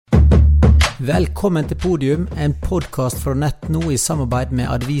Velkommen til Podium, en podcast fra Nett Nå i samarbeid med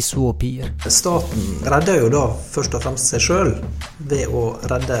Adviso og PIR. Staten redder jo da først og fremst seg selv ved å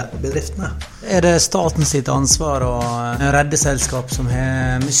redde bedriftene. Er det staten sitt ansvar å redde selskap som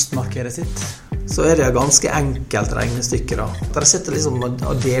har mistet markedet sitt? Så er det et ganske enkelt regnestykke da. Der sitter liksom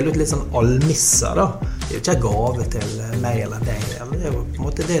og deler ut litt sånn almisser da. Det er jo ikke en gave til meg eller deg. Det er jo på en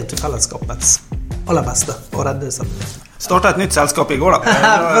måte det til fellesskapets aller beste å redde seg bedriftene. Startet et nytt selskap I går da.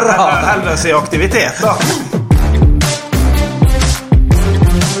 Bra! Heldigvis I aktivitet da.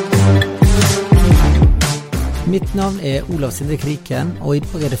 Mitt navn Olav Sindre Kriken, og I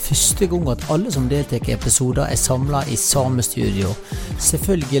dag det første gang at alle som deltar I episoder samlet I samme studio.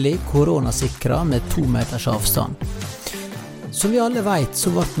 Selvfølgelig koronasikret med 2 meters avstand. Som vi alle vet,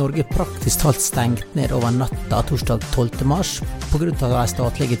 så ble Norge praktisk talt stengt ned over natta torsdag 12. mars på grunn av de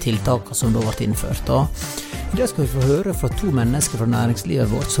statlige tiltakene som da ble innført. I dag skal vi få høre fra 2 mennesker fra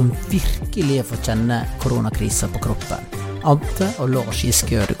næringslivet vårt som virkelig har fått kjenne koronakrisen på kroppen. Ante og Lars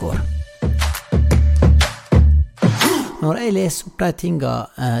Giske Ødegård. Når jeg leser opp de tingene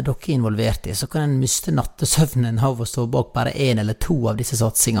dere involvert I, så kan en miste nattesøvnen av å stå bak bare 1 eller 2 av disse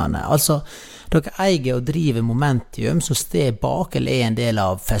satsingene. Altså, dere eier og driver Momentium, som sted bak eller en del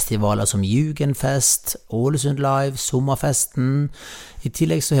av festivaler som Jugendfest, Ålesund Live, Sommerfesten. I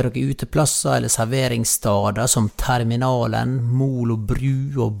tillegg så har dere uteplasser eller serveringsstader som Terminalen, Mol og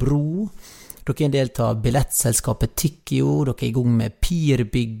Bru og Bro. Dere en del av billettselskapet Tikkio, dere I gang med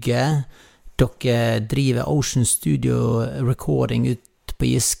PIR-bygget. Dere driver Ocean Studio Recording ut på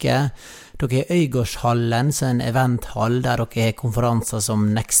Giske. Dere har Øygårdshallen, så en eventhall der dere har konferanser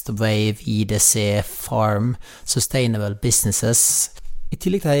som Next Wave, IDC, Farm, Sustainable Businesses. I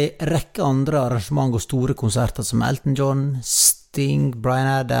tillegg til en rekke andre arrangement og store konserter som Elton John, Sting,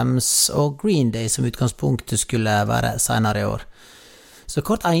 Bryan Adams og Green Day som utgangspunktet skulle være senere I år. Så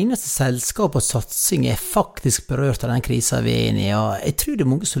hvert eneste selskap og satsing faktisk berørt av den krisen vi inne I, og jeg tror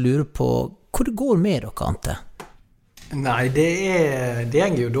det mange som lurer på hvor det går med dere, Ante? Nei, det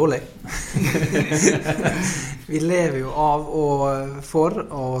henger jo dårlig. Vi lever jo av og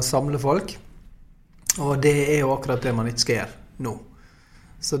for å samle folk, og det jo akkurat det man ikke skal gjøre nå.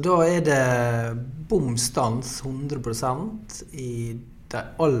 Så da det bomstans 100% I de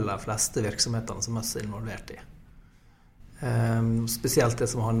aller fleste virksomhetene som er involvert I. Spesielt det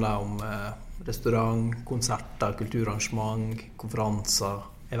som handler om restaurant, konserter, kulturarrangement,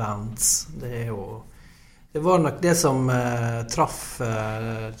 konferanser, events. Det var nok det som traff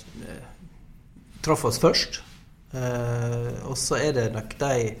oss først. Og så det nok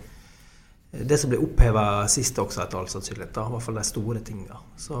det som ble opphevet sist også etter all sannsynlighet, I hvert fall de store tingene.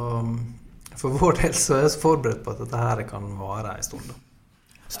 Så for vår del så jeg så forberedt på at dette her kan vare en stund.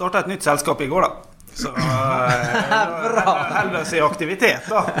 Startet et nytt selskap I går da. Så heldigvis I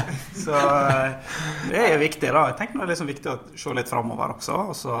aktivitet da. Så det jo viktig da. Jeg tenker det liksom viktig å se litt fremover også,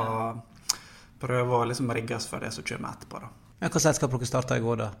 og så prøve å liksom rigges for det som kommer etterpå da. Men hva selskap dere startet I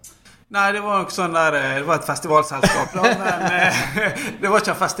går da? Nei, det var nok sånn der, det var et festivalselskap da, men det var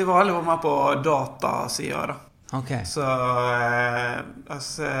ikke en festival, det var mer på datasiden da. Ok. Så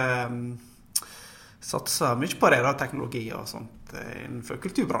satser mye på det da, teknologi og sånt innenfor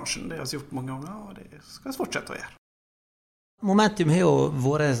kulturbransjen. Det har vi gjort mange ganger, og det skal vi fortsette å gjøre. Momentum har jo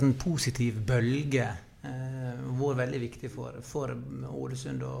vært en sånn positiv bølge, vært veldig viktig for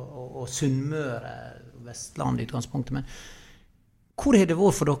Ålesund og Sunnmøre, Vestland I utgangspunktet. Men hvor har det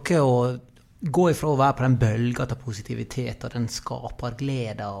vært for dere å gå ifra å være på den bølgen av positivitet, og den skaper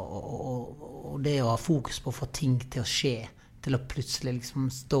glede, og det å ha fokus på å få ting til å skje, til å plutselig liksom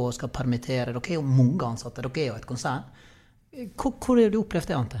stå og skal permittere? Dere jo mange ansatte, dere jo et konsern. Hvor har du opplevd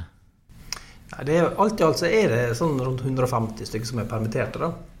det, Ante? Nei, alt I alt så det sånn rundt 150 stykker som permitterte da.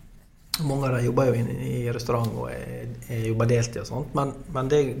 Mange av dem jobber jo I restaurant og jobber deltid og sånt, men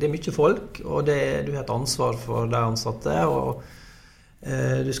det mye folk, og du har et ansvar for de ansatte, og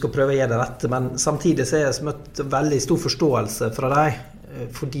du skal prøve å gjøre det rette, men samtidig så jeg møtt veldig stor forståelse fra deg,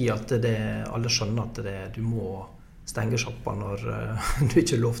 fordi at alle skjønner at du må stenge shoppa når du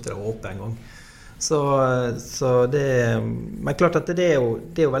ikke har lov til å åpne en gang. Så men klart at det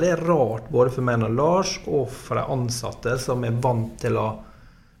jo veldig rart både for meg og Lars og for de ansatte som vant til å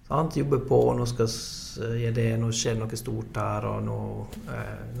jobbe på, og nå skal gjøre det, nå skjer det noe stort her, og nå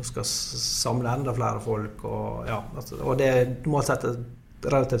skal samle enda flere folk, og ja, og du må sette et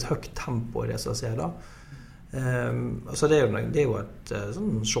relativt høyt tempo I det som skjer da. Så det jo et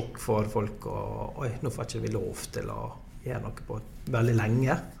sånn sjokk for folk, og oi, nå får ikke vi lov til å gjøre noe på veldig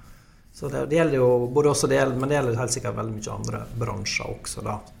lenge. Så det gjelder jo både oss og men det gjelder helt sikkert veldig mye andre bransjer også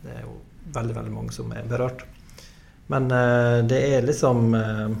da. Det jo veldig, veldig mange som berørt. Men det liksom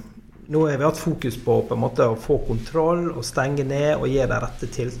nå har vi hatt fokus på en måte å få kontroll og stenge ned og gjøre de rette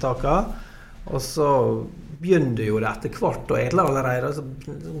tiltakene. Og så begynner jo det etter hvert, og egentlig allerede så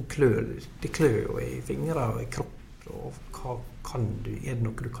det klør jo i fingre og i kropp. Og hva kan du, er det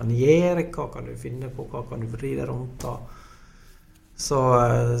noe du kan gjøre? Hva kan du finne på? Hva kan du vri deg rundt da? Så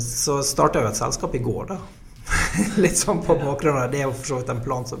startet jeg jo et selskap i går da. Litt sånn på bakgrunn av det. Det er jo for så vidt en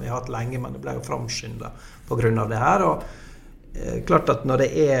plan som vi har hatt lenge, men det ble jo framskyndet på grunn av det her. Og klart at når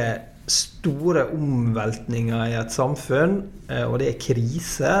det er store omveltninger i et samfunn, og det er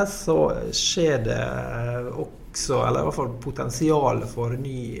krise, så skjer det også, eller i hvert fall potensialet for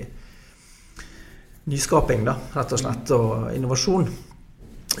nyskaping da, rett og slett, og innovasjon.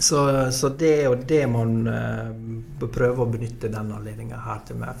 Så det er jo det man bør prøve å benytte denne anledningen her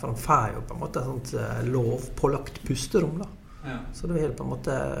til med, for han får jo på en måte et sånt lovpålagt pusterom da. Ja. Så det er helt på en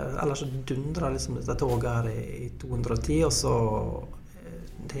måte, ellers så dundrer liksom dette toget her i 210, og så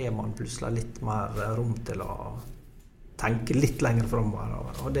har man plutselig litt mer rom til å tenke litt lenger fremover,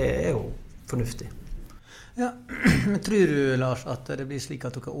 og det er jo fornuftig. Ja, men tror du, Lars, at det blir slik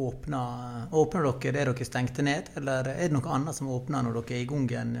at dere åpner dere det dere stengte ned, eller er det noe annet som åpner når dere er i gang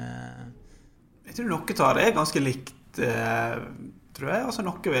igjen? Jeg tror noe tar det ganske likt, tror jeg, altså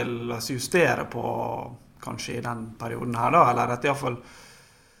noe vil justere på kanskje i den perioden her da, eller at han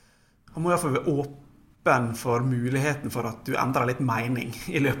må i hvert fall være åpen for muligheten for at du endrer litt mening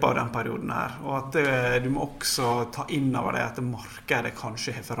i løpet av den perioden her, og at du må også ta inn over det at markedet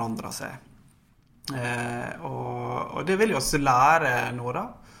kanskje har forandret seg. Og det vil jo også lære nå da.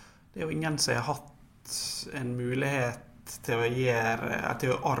 Det er jo ingen som har hatt en mulighet til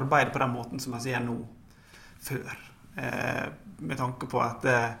å arbeide på den måten som jeg sier nå før, med tanke på at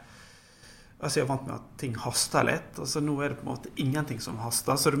altså jeg er vant med at ting haster litt, og så nå er det på en måte ingenting som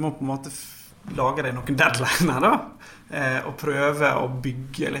haster, så du må på en måte lage deg noen deadliner da, og prøve å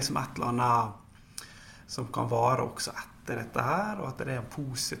bygge liksom et eller annet som kan vare også etter dette her, og at det er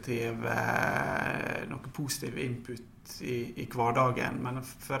noe positiv input i hverdagen, men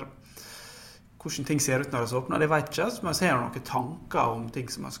for hvordan ting ser ut når det så åpner, det vet jeg ikke, så man ser noen tanker om ting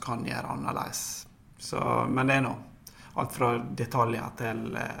som man kan gjøre annerledes. Men det er noe alt fra detaljer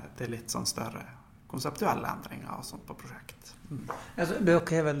til litt sånn større konseptuelle endringer og sånt på prosjekt. Altså,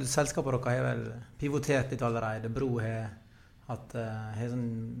 selskapet dere har vel pivotert litt allerede. Bro har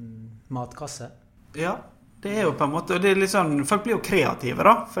sånn matkasse. Ja, det er jo på en måte, og det er litt sånn, folk blir jo kreative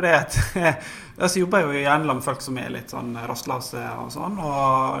da, for det at, altså jobber jo gjerne med folk som er litt sånn rastløse og sånn,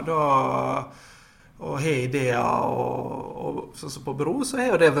 og har ideer, og sånn som på Bro, så har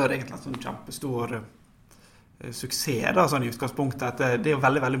jo det vært egentlig en sånn kjempestor suksess da, sånn i utgangspunktet, at det er jo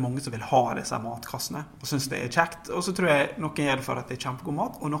veldig, veldig mange som vil ha disse matkassene, og synes det er kjekt, og så tror jeg noen gjør det for at det er kjempegod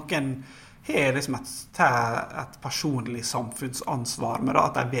mat, og noen har liksom et personlig samfunnsansvar med det,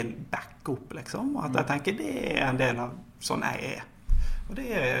 at de vil backe opp liksom, og at de tenker det er en del av sånn jeg er, og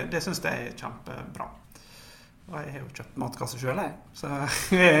det synes jeg er kjempebra. Og jeg har jo kjøpt matkasse selv så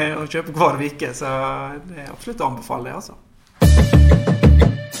å kjøpe hver vike, så det er absolutt å anbefale det altså.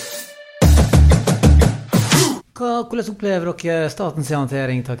 Hvordan opplever dere statens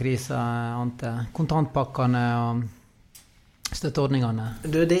håndtering av krisen, Ante? Kontantpakkene og støtteordningene?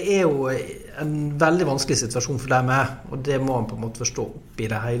 Det er jo en veldig vanskelig situasjon for dem med, og det må man på en måte forstå opp i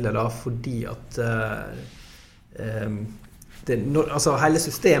det hele da, fordi at altså, hele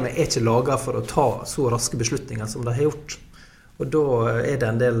systemet er ikke laget for å ta så raske beslutninger som de har gjort. Og da er det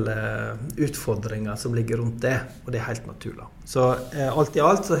en del utfordringer som ligger rundt det, og det er helt naturlig. Så alt i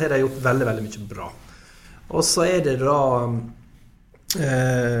alt så har de gjort veldig, veldig mye bra. Og så er det da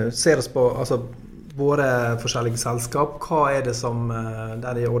ser oss på altså, våre forskjellige selskap, hva er det som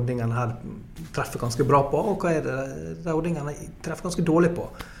der de ordningene her treffer ganske bra på, og hva er det de ordningene treffer ganske dårlig på.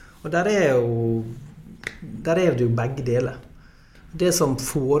 Og der er det jo begge deler. Det som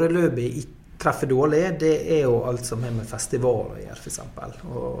foreløpig treffer dårlig, det er jo alt som har med festivaler å gjøre, for eksempel,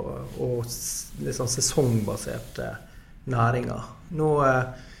 og litt sånn sesongbaserte næringer.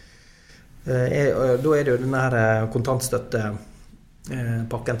 Da er det jo denne her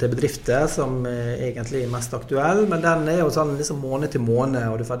kontantstøttepakken til bedrifter som egentlig er mest aktuell, men den er jo sånn liksom måned til måned,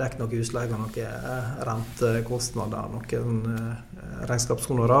 og du får dekket noen husleie, noen rentekostnader, noen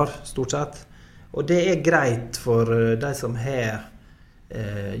regnskapshonorar, stort sett. Og det er greit for de som har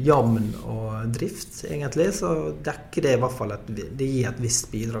jamn og drift, egentlig, så dekker det i hvert fall det gir et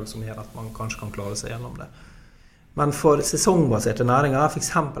visst bidrag som gjør at man kanskje kan klare seg gjennom det. Men for sesongbaserte næringer, for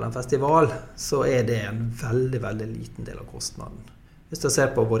eksempel en festival, så er det en veldig, veldig liten del av kostnaden. Hvis du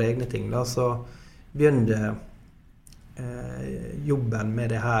ser på våre egne ting, da, så begynner jobben med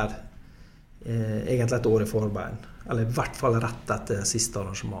det her egentlig et år i forveien, eller i hvert fall rett etter siste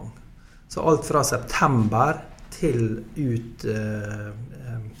arrangement. Så alt fra september til ut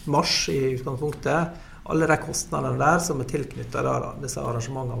mars i utgangspunktet, alle de kostnadene der som tilknyttet disse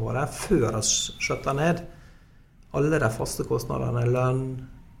arrangementene våre, før vi skjøtter ned, alle de faste kostnadene, lønn,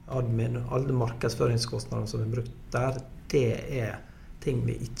 admin, alle markedsføringskostnadene som vi brukt der, det ting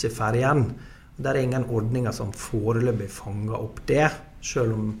vi ikke får igjen. Det ingen ordninger som foreløpig fanger opp det,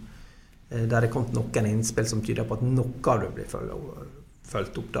 selv om det kommet noen innspill som tyder på at noe av det blir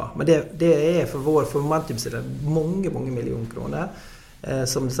følt opp da. Men det for Momentum så det mange millioner kroner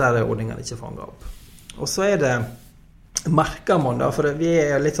som disse ordningene ikke fanger opp. Og så det merker man da, for vi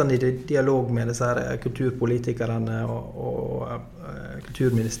litt sånn i dialog med disse kulturpolitikerne og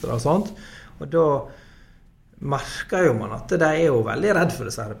kulturministre og sånt, og da merker jo man at de jo veldig redd for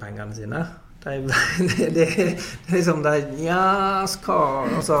disse pengene sine. Det liksom jeg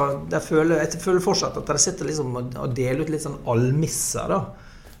føler fortsatt at de sitter liksom og deler ut litt sånn allmisser da.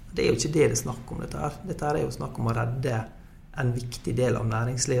 Det jo ikke det snakk om dette her. Dette her jo snakk om å redde en viktig del av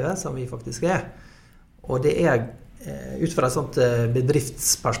næringslivet som vi faktisk og det ut fra et sånt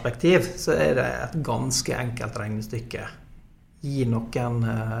bedriftsperspektiv så det et ganske enkelt regnestykke. Gi noen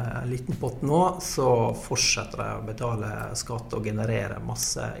liten pott nå, så fortsetter de å betale skatt og generere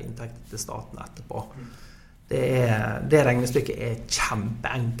masse inntekter til staten etterpå. Det regnestykket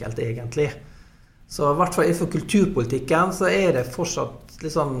kjempeenkelt egentlig. Så I hvert fall for kulturpolitikken så det fortsatt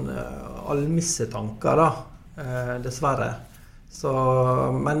litt sånn allmissetanker da, dessverre. Så,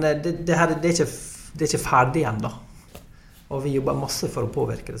 men det ikke ferdig igjen da. Og vi jobber masse for å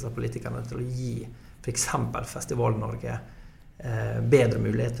påvirke disse politikerne til å gi for eksempel Festival Norge bedre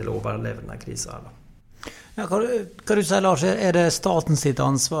mulighet til å overleve denne krisen. Ja, hva du sier, Lars? Det staten sitt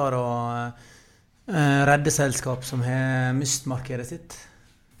ansvar å redde selskap som har mistet markedet sitt?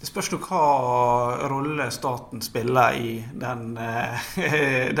 Det spørs nok hva rolle staten spiller I den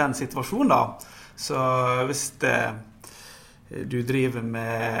situasjonen da. Så hvis du driver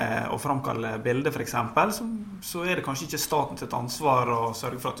med å framkalle bilder for eksempel, så det kanskje ikke staten sitt ansvar å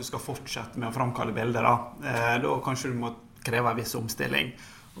sørge for at du skal fortsette med å framkalle bilder da. Da kanskje du må kreve en viss omstilling.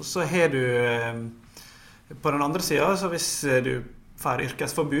 Og så har du på den andre siden, så hvis du får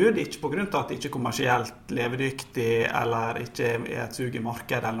yrkesforbud, ikke på grunn av at det ikke er kommersielt levedyktig eller ikke et sug I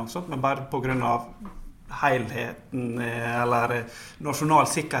markedet eller noe sånt, men bare på grunn av helheten eller nasjonal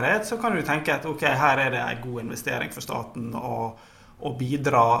sikkerhet, så kan du tenke at ok, her det en god investering for staten å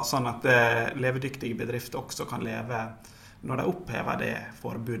bidra sånn at levedyktige bedrifter også kan leve når de opphever det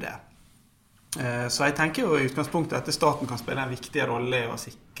forbudet. Så jeg tenker jo I utgangspunktet at staten kan spille en viktig rolle I å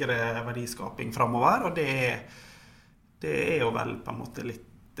sikre verdiskaping fremover, og det jo vel på en måte litt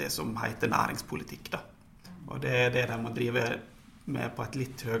det som heter næringspolitikk da. Og det de må drive med på et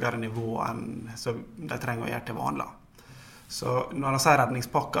litt høyere nivå enn så de trenger å gjøre til vanlig. Så når de sier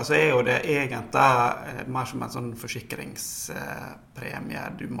redningspakker, så jo det egentlig mer som en sånn forsikringspremie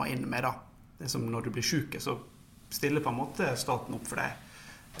du må inn med da. Det som når du blir syk, så stiller på en måte staten opp for deg.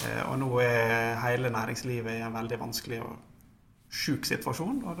 Og nå hele næringslivet I en veldig vanskelig og syk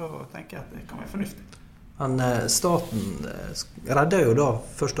situasjon, og da tenker jeg at det kan være fornuftig. Men staten redder jo da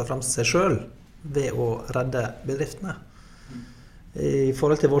først og fremst seg selv ved å redde bedriftene. I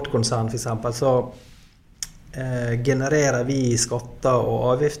forhold til vårt konsern for eksempel, så genererer vi skatter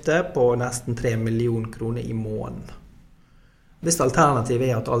og avgifter på nesten 3 millioner kroner I måneden. Hvis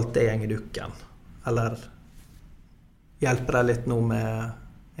alternativet at alt det går I dukken, eller hjelper det litt nå med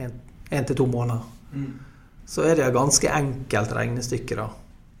 1 til 2 måneder, så det ganske enkelt regnestykke da.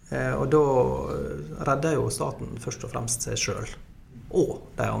 Og da redder jo staten først og fremst seg selv, og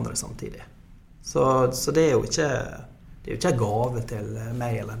de andre samtidig. Så det jo ikke en gave til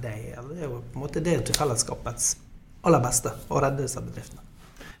meg eller deg, det jo på en måte det til fellesskapets aller beste, å redde disse bedriftene.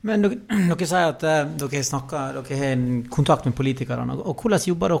 Men dere sier at dere har kontakt med politikerne, og hvordan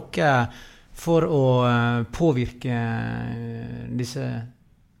jobber dere for å påvirke disse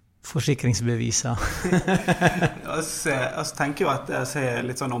forsikringsbeviser? Jeg tenker jo at jeg ser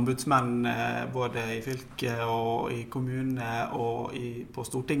litt sånn ombudsmenn både I fylket og I kommune og på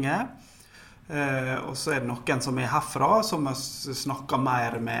Stortinget. Og så det noen som herfra som jeg snakker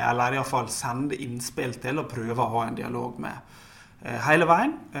mer med, eller I hvert fall sender innspill til og prøver å ha en dialog med. Hele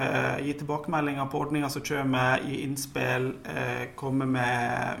veien, gi tilbakemeldinger på ordninger som kommer, gi innspill, komme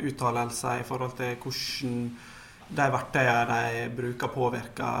med uttalelser I forhold til hvordan de verktøyene de bruker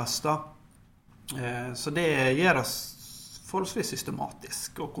påvirkes da. Så det gjør oss forholdsvis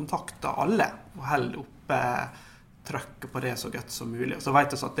systematisk, og kontakter alle, og holder oppe trykket på det så godt som mulig. Og så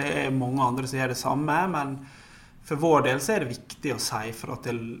vet vi at det mange andre som gjør det samme, men for vår del så det viktig å si fra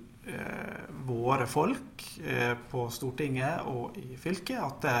til våre folk på Stortinget og I fylket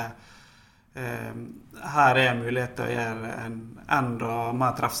at her mulighet til å gjøre en enda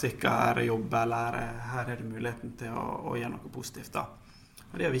mer treffsikker jobb, eller her det muligheten til å gjøre noe positivt da.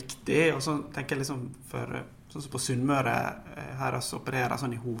 Og det viktig, og så tenker jeg liksom sånn som på Sunnmøre, her også opererer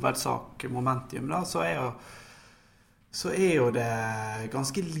sånn i hovedsak Momentium da, så jo det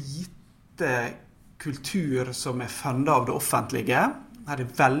ganske lite kultur som fundet av det offentlige. Her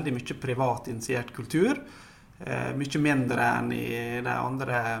veldig mye privat initiert kultur, mye mindre enn i de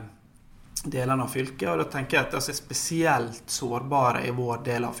andre delene av fylket, og da tenker jeg at det spesielt sårbare i vår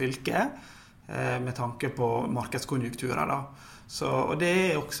del av fylket, med tanke på markedskonjunkturer da. Og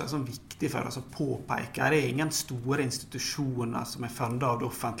det også sånn viktig for oss å påpeke. Det ingen store institusjoner som fundet av det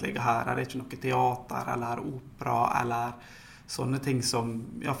offentlige her. Det ikke noe teater eller opera eller sånne ting som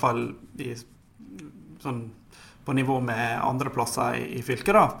i hvert fall sånn på nivå med andre plasser i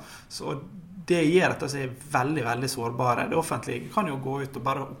fylket da. Så det gjør at vi veldig, veldig sårbare. Det offentlige kan jo gå ut og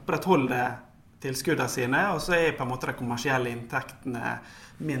bare opprettholde tilskuddene sine, og så på en måte de kommersielle inntektene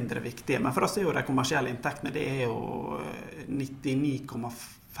mindre viktige. Men for oss jo de kommersielle inntektene, det jo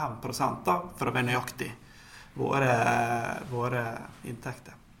 99,5% da, for å være nøyaktig, våre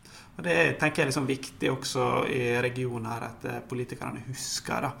inntekter. Og det tenker jeg liksom viktig også i regionen her, at politikerne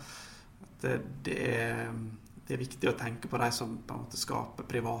husker da, at det viktig å tenke på de som på en måte skaper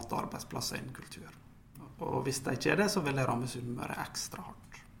private arbeidsplasser innen kultur. Og hvis det ikke det, så vil det ramme Sunnmøre ekstra hardt.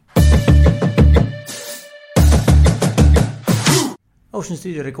 Ocean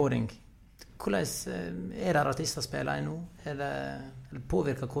Studio Recording. Hvordan det artister spiller nå? Eller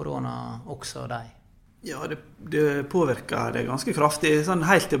påvirker korona også deg? Ja, det påvirker det ganske kraftig. Sånn,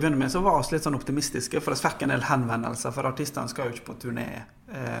 helt til å begynne med så var vi litt sånn optimistiske, for vi fikk en del henvendelser, for artistene skal jo ikke på turné,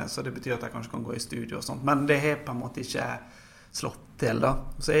 så det betyr at de kanskje kan gå i studio og sånt. Men det har på en måte ikke slått til da.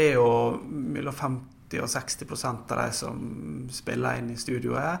 Så jo mellom 50 og 60% av de som spiller inn i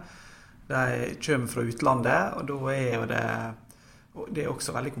studioet, de kommer fra utlandet, og da jo det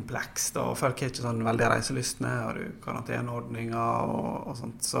også veldig komplekst, og folk ikke sånn veldig reiselystne, og du karanteneordninger og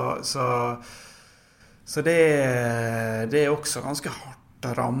sånt. Så det også ganske hardt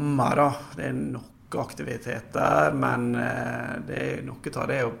rammer da. Det noe aktiviteter, men det noe av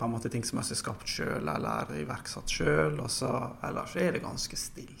det jo på en måte ting som er skapt selv, eller iverksatt selv, og så ellers det ganske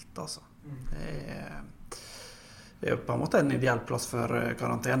stilt, altså. Det jo på en måte en ideell plass for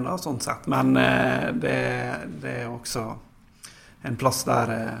karantene, sånn sett, men det også en plass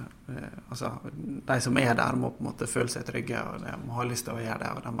der altså, de som der må på en måte føle seg trygge, og de må ha lyst til å gjøre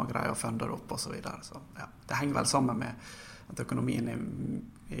det, og de må greie å funde det opp og så videre. Så ja, det henger vel sammen med at økonomien i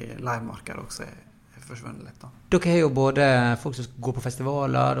livemarkedet også forsvunnet litt da. Dere har jo både folk som går på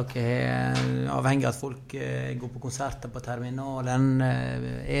festivaler, dere avhengig av at folk går på konserter på terminalen,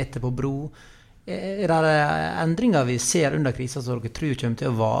 eter på bro. Det endringer vi ser under krisen som dere tror kommer til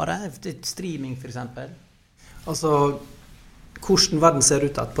å vare? Streaming for eksempel? Altså, hvordan verden ser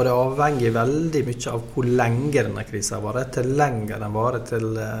ut etterpå, det avhenger veldig mye av hvor lenge denne krisen varer. Til lenger den varer, til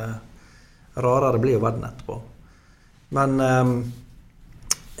rarere blir jo verden etterpå. Men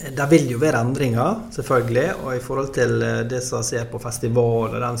det vil jo være endringer, selvfølgelig, og i forhold til det som ser på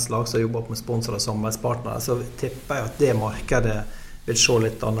festival og den slags som jobber opp med sponsorer og samarbeidspartnere, så tipper jeg at det markedet vil se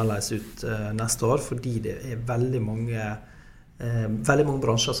litt annerledes ut neste år, fordi det veldig mange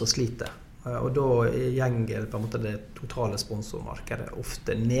bransjer som sliter. Og da gjenger på en måte det totale sponsormarkedet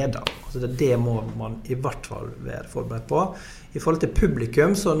ofte nedover. Altså det må man i hvert fall være forberedt på. I forhold til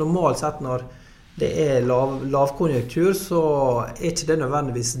publikum, så normalt sett når det lavkonjunktur, så ikke det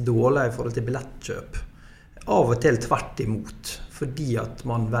nødvendigvis dårlig i forhold til billettkjøp. Av og til tvert imot, fordi at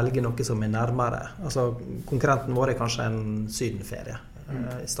man velger noe som nærmere. Altså konkurrenten vår kanskje en sydenferie,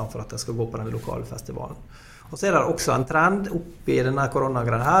 i stedet for at jeg skal gå på den lokale festivalen. Og så det også en trend oppi denne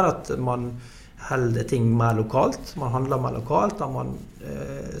koronagreien her, at man holder ting mer lokalt, man handler mer lokalt, og man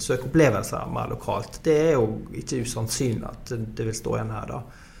søker opplevelser mer lokalt. Det jo ikke usannsynlig at det vil stå igjen her da.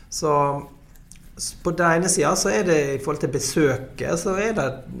 Så på den ene siden så det i forhold til besøket, så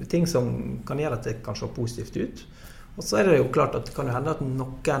det ting som kan gjøre at det kan se positivt ut. Og så det jo klart at det kan jo hende at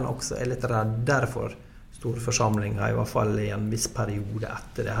noen også litt reddere for store forsamlinger, i hvert fall i en viss periode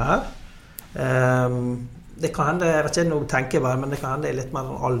etter det her. Det kan hende, jeg vet ikke noe tenker bare, men det kan hende litt mer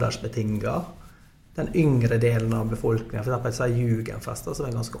aldersbetinget. Den yngre delen av befolkningen, for eksempel så Jugendfester, som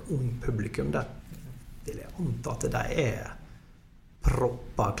en ganske ung publikum, der vil jeg anta at de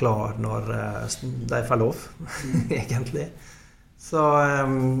propper klar når de får lov, egentlig. Så,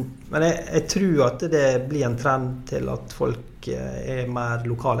 men jeg tror at det blir en trend til at folk mer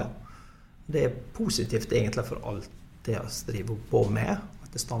lokale. Det positivt egentlig for alt det å drive på med.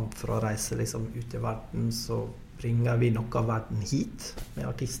 I stand for å reise liksom ut i verden, så bringer vi noe av verden hit, med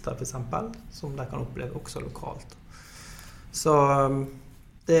artister for eksempel, som de kan oppleve også lokalt. Så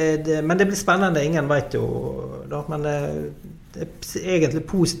men det blir spennende, ingen vet jo da, men det egentlig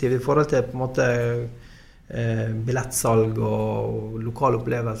positivt I forhold til på en måte billettsalg og lokale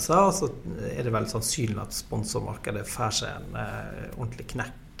opplevelser, så det vel sannsynlig at sponsormarkedet får seg en ordentlig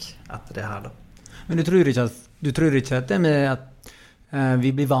knekk etter det her da. Men du tror ikke at det med at vi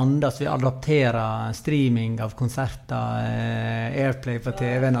blir vant, at vi adapterer streaming av konserter, Airplay på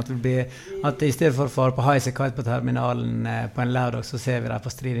TV-en, at I stedet for på Highasakite på terminalen på en lørdag, så ser vi det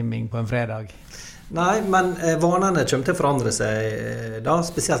på streaming på en fredag? Nei, men vanene kommer til å forandre seg da,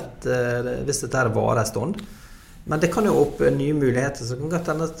 spesielt hvis dette varer en stund. Men det kan jo åpne nye muligheter, så kan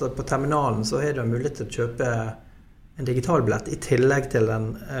godt hende at på terminalen så det en mulighet til å kjøpe en digital billett I tillegg til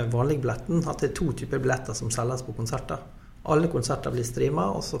den vanlige billetten, at det 2 typer billetter som selges på konserter. Alle konserter blir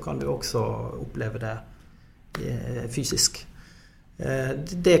streamet, og så kan du også oppleve det fysisk.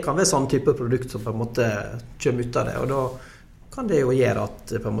 Det kan være sånn type produkt som på en måte kommer ut av det, og da kan det jo gjøre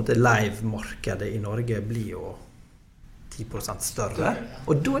at på en måte live-markedet I Norge blir jo 10% større.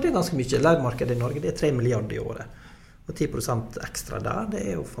 Og da det ganske mye. Live-markedet I Norge det 3 milliarder I året. Og 10% ekstra der,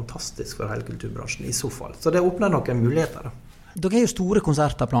 det jo fantastisk for hele kulturbransjen I så fall. Så det åpner noen muligheter da. Dere jo store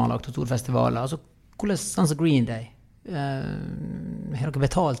konserter planlagt og store festivaler. Altså, hvordan sånn som Green Day? Har dere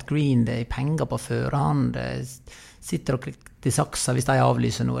betalt Green Day penger på førhånd? Sitter dere til saksa hvis de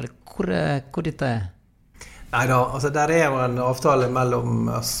avlyser noe? Hvor dette Neida, altså der jo en avtale mellom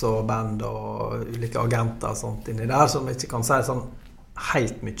oss og band og ulike agenter og sånt inni der, som jeg ikke kan si sånn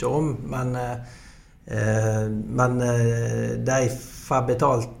helt mye om, men de får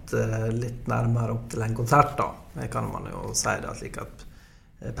betalt litt nærmere opp til en konsert da. Det kan man jo si det, slik at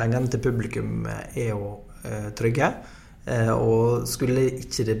pengene til publikum jo trygge, og skulle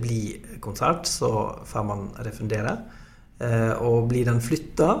ikke det bli konsert, så får man refundere. Og blir den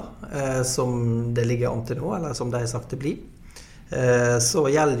flyttet, som det ligger an til nå, eller som de har sagt det blir, så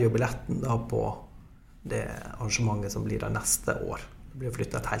gjelder jo billetten da på det arrangementet som blir det neste år. Det blir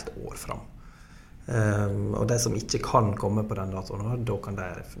flyttet et helt år frem. Og de som ikke kan komme på den datoen, da kan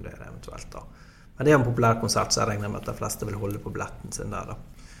de refundere eventuelt da. Men det en populær konsert, så jeg regner med at de fleste vil holde på billetten sin der da.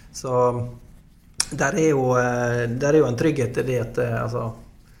 Så der jo en trygghet til det at altså,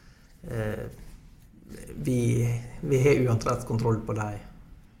 vi har uantrett kontroll på de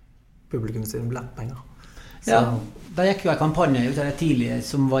publikum sine billettpenger. Ja, det gikk jo en kampanje ut av det tidlige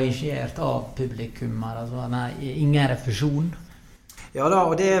som var initiert av publikummer, altså ingen refusjon. Ja da,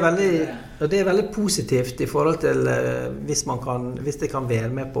 og det veldig positivt I forhold til hvis det kan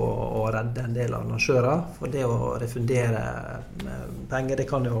være med på å redde en del arrangører, for det å refundere penger, det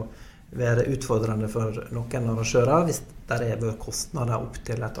kan jo være utfordrende for noen arrangører hvis det vært kostnader opp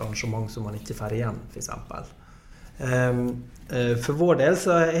til et arrangement som man ikke får igjen, for eksempel. For vår del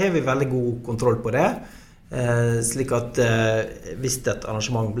så har vi veldig god kontroll på det, slik at hvis et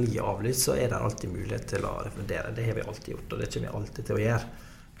arrangement blir avlyst, så det alltid mulighet til å refundere. Det har vi alltid gjort, og det kommer vi alltid til å gjøre.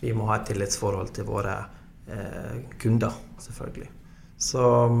 Vi må ha et tillitsforhold til våre kunder, selvfølgelig. Så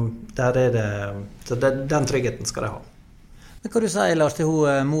den tryggheten skal de ha. Men hva du sier, Lars, til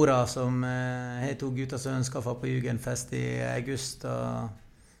hun mora som har 2 gutter som ønsker å få på Jugendfest I august, og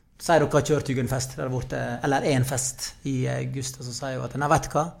sier dere har kjørt Jugendfest der borte, eller en fest I august, og så sier hun at, nei, vet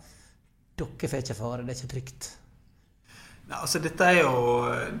du hva? Dere får ikke fare, det ikke trygt. Ja, altså dette jo,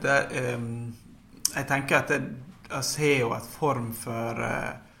 jeg tenker at jeg ser jo et form for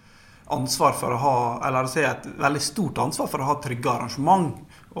ansvar for å ha, eller jeg ser et veldig stort ansvar for å ha trygge arrangement,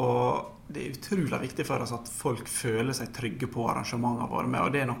 og det utrolig viktig for oss at folk føler seg trygge på arrangementene våre med,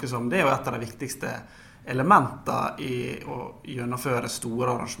 og det noe som, det jo et av de viktigste elementer I å gjennomføre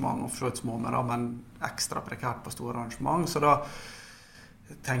store arrangement, og for så vidt små, men ekstra prekært på store arrangement, så da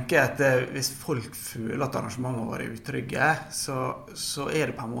tenker jeg at hvis folk føler at arrangementene våre utrygge, så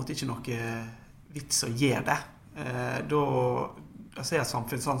det på en måte ikke noe vits å gjøre det. Da jeg ser et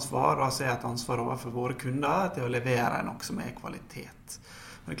samfunnsansvar, og jeg ser et ansvar overfor våre kunder til å levere noe som kvalitet.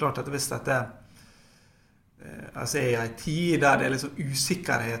 Men det klart at hvis dette jeg ser I en tid der det liksom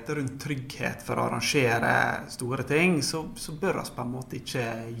usikkerhet rundt trygghet for å arrangere store ting, så bør vi på en måte ikke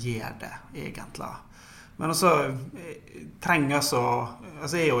gjøre det, egentlig. Men også trenger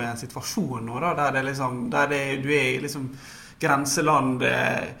altså jo I en situasjon nå, da, der, du I liksom grenseland,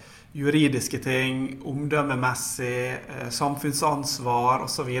 juridiske ting, omdømmemessig, samfunnsansvar og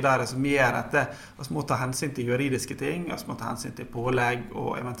så videre, som gjør at vi må ta hensyn til juridiske ting, vi må ta hensyn til pålegg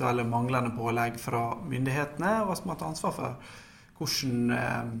og eventuelle manglende pålegg fra myndighetene, og vi må ta ansvar for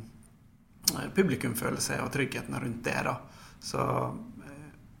hvordan publikum føler seg og tryggheten rundt det. Da. Så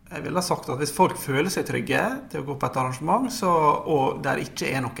jeg vil ha sagt at hvis folk føler seg trygge til å gå på et arrangement, og der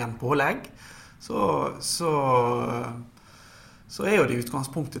ikke noen pålegg, så jo det I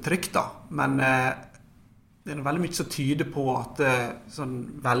utgangspunktet trygt da. Men det veldig mye som tyder på at sånn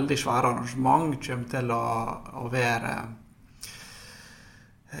veldig svære arrangement kommer til å være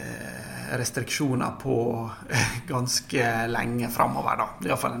restriksjoner på ganske lenge fremover da. Det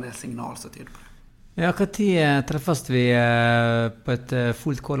I hvert fall en del signal som tyder på det. Ja, hva tid treffes vi på et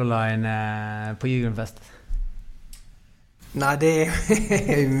fullt Color Line på Jugendfest? Nei, det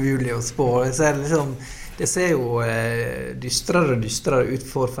umulig å spå. Det ser jo dystrere og dystrere ut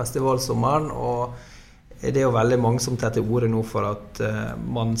for festivalsommeren, og det jo veldig mange som tar til orde nå for at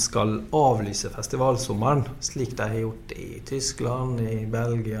man skal avlyse festivalsommeren, slik de har gjort I Tyskland, I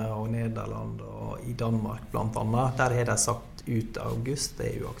Belgia og Nederland og I Danmark blant annet. Der har de sagt ut august,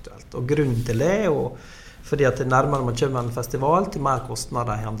 det uaktuelt. Og grunnen til det jo fordi at nærmere man kommer en festival, til mer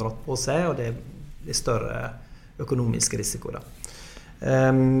kostnader har han dratt på seg, og det større økonomisk risiko da.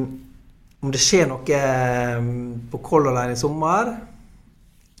 Om det skjer noe på Color Line I sommer,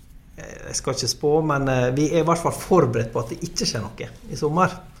 jeg skal ikke spå, men vi I hvert fall forberedt på at det ikke skjer noe I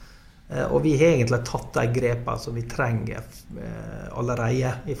sommer. Og vi har egentlig tatt de grepene som vi trenger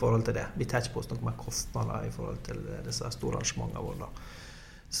allerede I forhold til det. Vi tar ikke på oss noe mer kostnader I forhold til disse store arrangementene våre.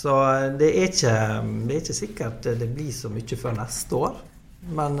 Så det ikke sikkert det blir så mye før neste år,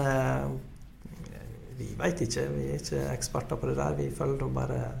 men vi vet ikke, vi ikke eksperter på det der. Vi følger da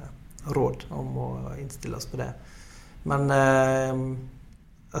bare råd om å innstille oss på det. Men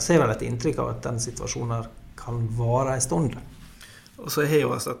jeg ser vel et inntrykk av at den situasjonen kan vare en stund. Og så har jeg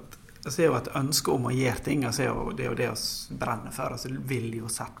jo et ønske om å gjøre ting, det jo det vi brenner for, altså vil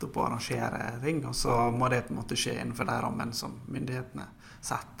jo sette opp og arrangere ting, og så må det på en måte skje innenfor de rammene som myndighetene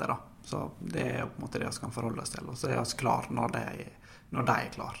setter da. Så det jo på en måte det vi kan forholde oss til, og så vi klar når de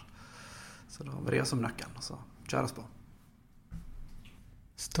klar. Så da blir vi som nøkken, og så kjøres på.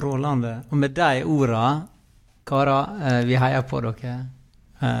 Strålende. Og med de ordene, karer, vi heier på dere.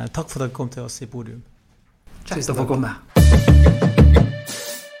 Takk for at dere kom til oss I podium. Kjekt å få komme.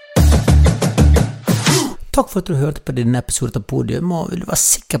 Takk for at du hørte på denne episoden av Podium, og vil du være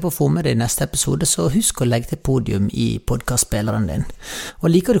sikker på å få med deg I neste episode, så husk å legge til Podium I podcastspilleren din.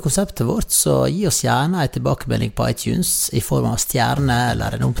 Og liker du konseptet vårt, så gi oss gjerne en tilbakemelding på iTunes I form av stjerne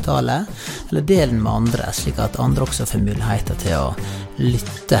eller en omtale, eller del den med andre, slik at andre også får muligheter til å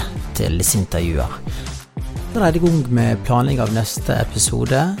lytte til disse intervjuer. Da det I gang med planlegging av neste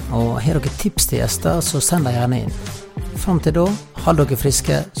episode, og har dere tips til gjester, så send deg gjerne inn. Frem til da, hold dere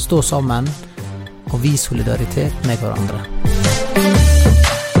friske, stå sammen, og vis solidaritet med hverandre.